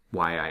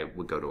why I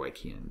would go to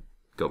IKEA and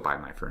go buy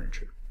my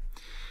furniture.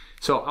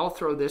 So I'll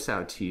throw this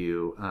out to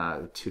you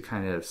to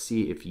kind of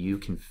see if you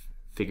can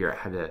figure out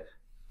how to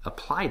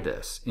apply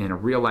this in a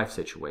real life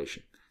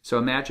situation. So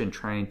imagine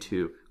trying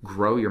to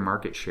grow your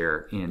market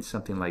share in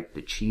something like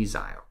the cheese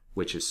aisle,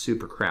 which is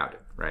super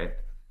crowded, right?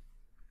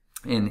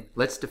 And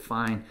let's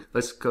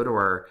go to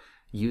our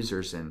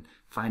users and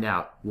find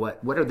out what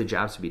are the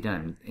jobs to be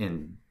done.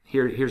 And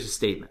here's a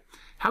statement.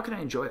 How can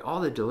I enjoy all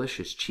the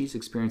delicious cheese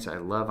experience I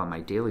love on my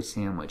daily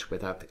sandwich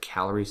without the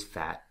calories,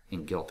 fat,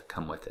 and guilt that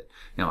come with it?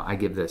 Now, I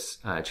give this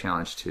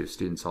challenge to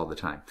students all the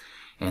time,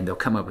 and they'll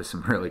come up with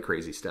some really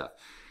crazy stuff.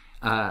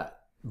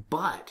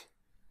 But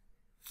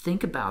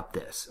think about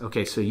this.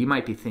 Okay, so you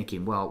might be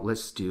thinking, well,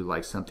 let's do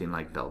like something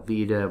like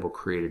Velveeta. We'll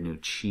create a new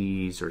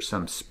cheese or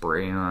some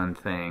spray-on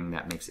thing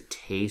that makes it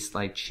taste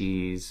like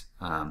cheese,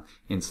 and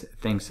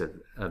things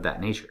of that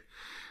nature.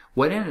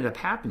 What ended up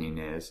happening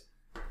is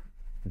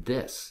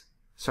this.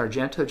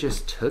 Sargento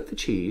just took the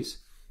cheese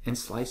and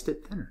sliced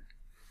it thinner.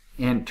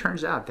 And it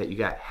turns out that you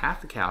got half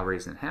the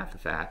calories and half the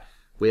fat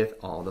with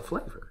all the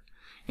flavor.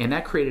 And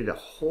that created a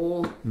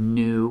whole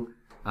new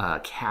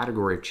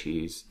category of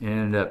cheese. It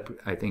ended up,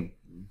 I think,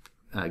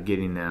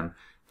 getting them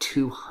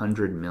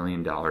 $200 million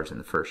in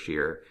the first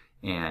year.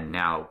 And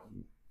now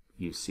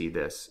you see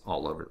this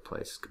all over the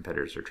place.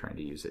 Competitors are trying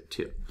to use it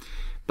too.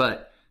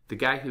 But the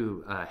guy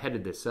who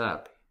headed this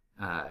up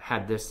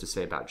had this to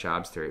say about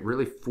jobs theory. It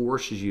really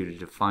forces you to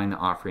define the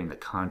offering in the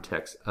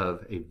context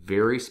of a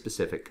very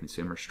specific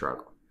consumer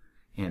struggle.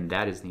 And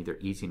that is neither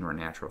easy nor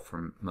natural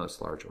for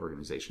most large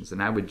organizations.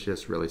 And I would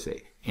just really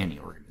say any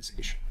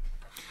organization.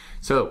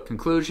 So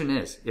conclusion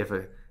is, if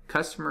a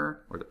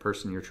customer or the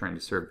person you're trying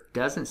to serve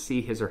doesn't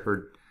see his or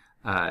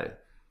her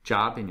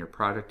job in your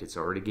product, it's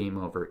already game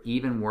over.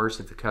 Even worse,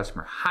 if the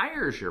customer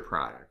hires your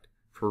product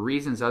for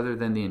reasons other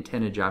than the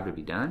intended job to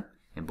be done,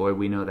 and boy,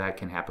 we know that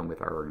can happen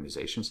with our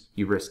organizations,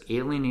 you risk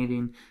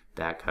alienating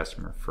that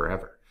customer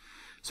forever.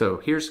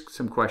 So here's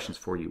some questions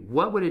for you.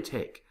 What would it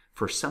take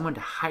for someone to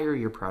hire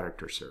your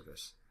product or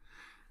service?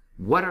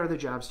 What are the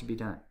jobs to be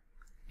done?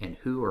 And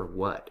who or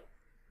what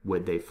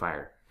would they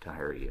fire to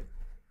hire you?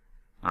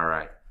 All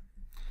right.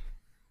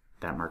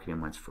 That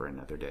marketing one's for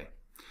another day.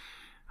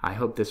 I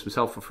hope this was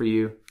helpful for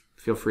you.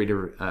 Feel free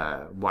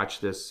to watch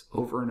this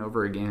over and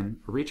over again,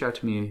 or reach out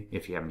to me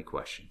if you have any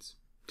questions.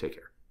 Take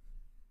care.